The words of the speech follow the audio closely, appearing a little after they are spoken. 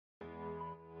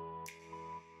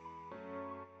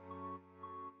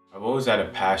I've always had a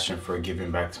passion for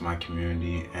giving back to my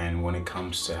community, and when it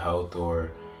comes to health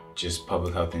or just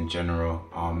public health in general,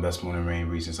 that's one of the main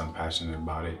reasons I'm passionate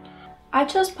about it. I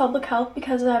chose public health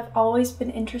because I've always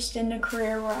been interested in a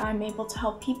career where I'm able to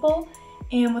help people,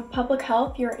 and with public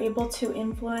health you're able to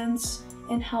influence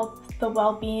and help the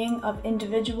well-being of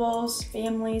individuals,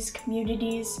 families,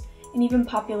 communities, and even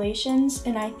populations,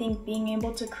 and I think being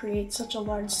able to create such a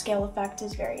large-scale effect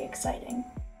is very exciting.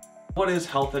 What is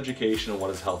health education and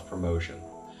what is health promotion?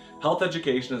 Health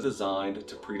education is designed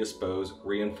to predispose,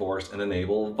 reinforce, and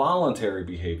enable voluntary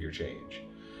behavior change.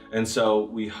 And so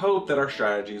we hope that our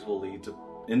strategies will lead to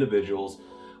individuals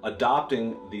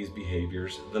adopting these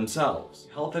behaviors themselves.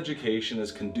 Health education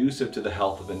is conducive to the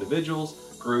health of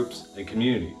individuals, groups, and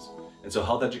communities. And so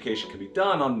health education can be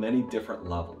done on many different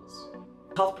levels.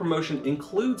 Health promotion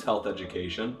includes health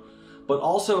education, but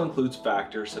also includes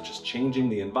factors such as changing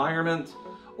the environment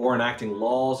or enacting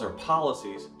laws or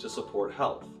policies to support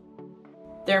health.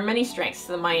 There are many strengths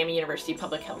to the Miami University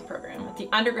Public Health Program. At the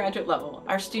undergraduate level,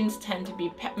 our students tend to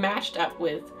be matched up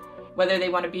with whether they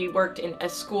want to be worked in a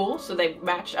school, so they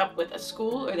match up with a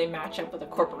school, or they match up with a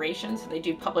corporation, so they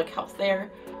do public health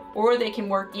there, or they can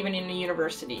work even in a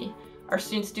university. Our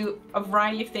students do a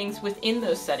variety of things within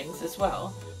those settings as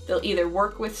well. They'll either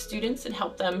work with students and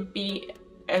help them be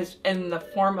as in the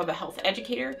form of a health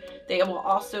educator. They will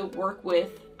also work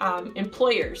with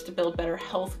employers to build better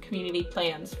health community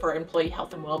plans for employee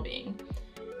health and well-being.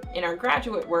 In our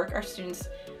graduate work, our students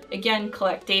again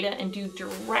collect data and do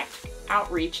direct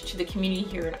outreach to the community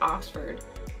here in Oxford.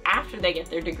 After they get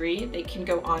their degree, they can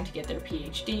go on to get their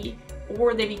PhD,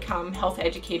 or they become health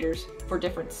educators for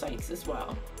different sites as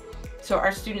well. So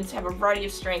our students have a variety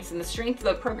of strengths, and the strength of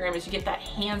the program is you get that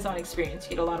hands-on experience.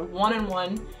 You get a lot of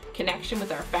one-on-one connection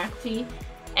with our faculty,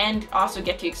 and also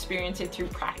get to experience it through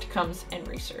practicums and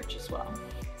research as well.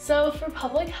 So for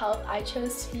public health, I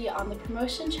chose to be on the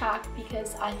promotion track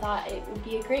because I thought it would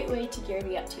be a great way to gear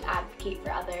me up to advocate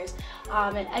for others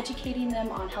and educating them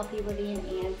on healthy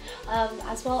living, and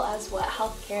as well as what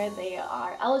healthcare they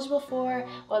are eligible for,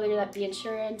 whether that be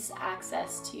insurance,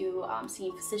 access to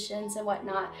seeing physicians and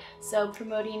whatnot. So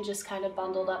promoting just kind of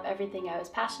bundled up everything I was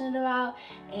passionate about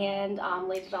and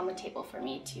laid it on the table for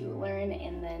me to learn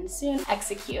and then soon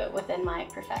execute within my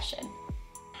profession.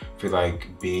 I feel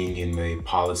like being in the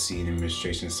policy and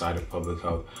administration side of public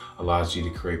health allows you to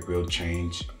create real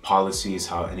change. Policy is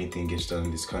how anything gets done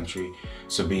in this country.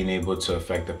 So being able to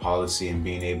affect the policy and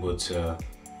being able to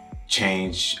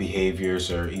change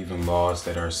behaviors or even laws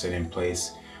that are set in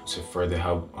place to further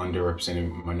help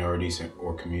underrepresented minorities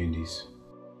or communities.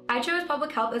 I chose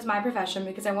public health as my profession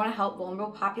because I want to help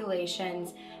vulnerable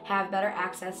populations have better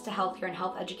access to healthcare and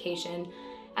health education.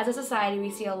 As a society,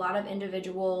 we see a lot of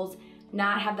individuals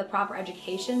not have the proper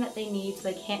education that they need, so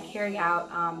they can't carry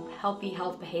out healthy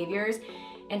health behaviors.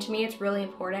 And to me, it's really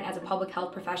important as a public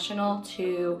health professional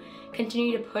to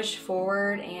continue to push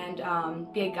forward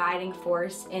and be a guiding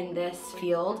force in this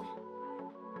field.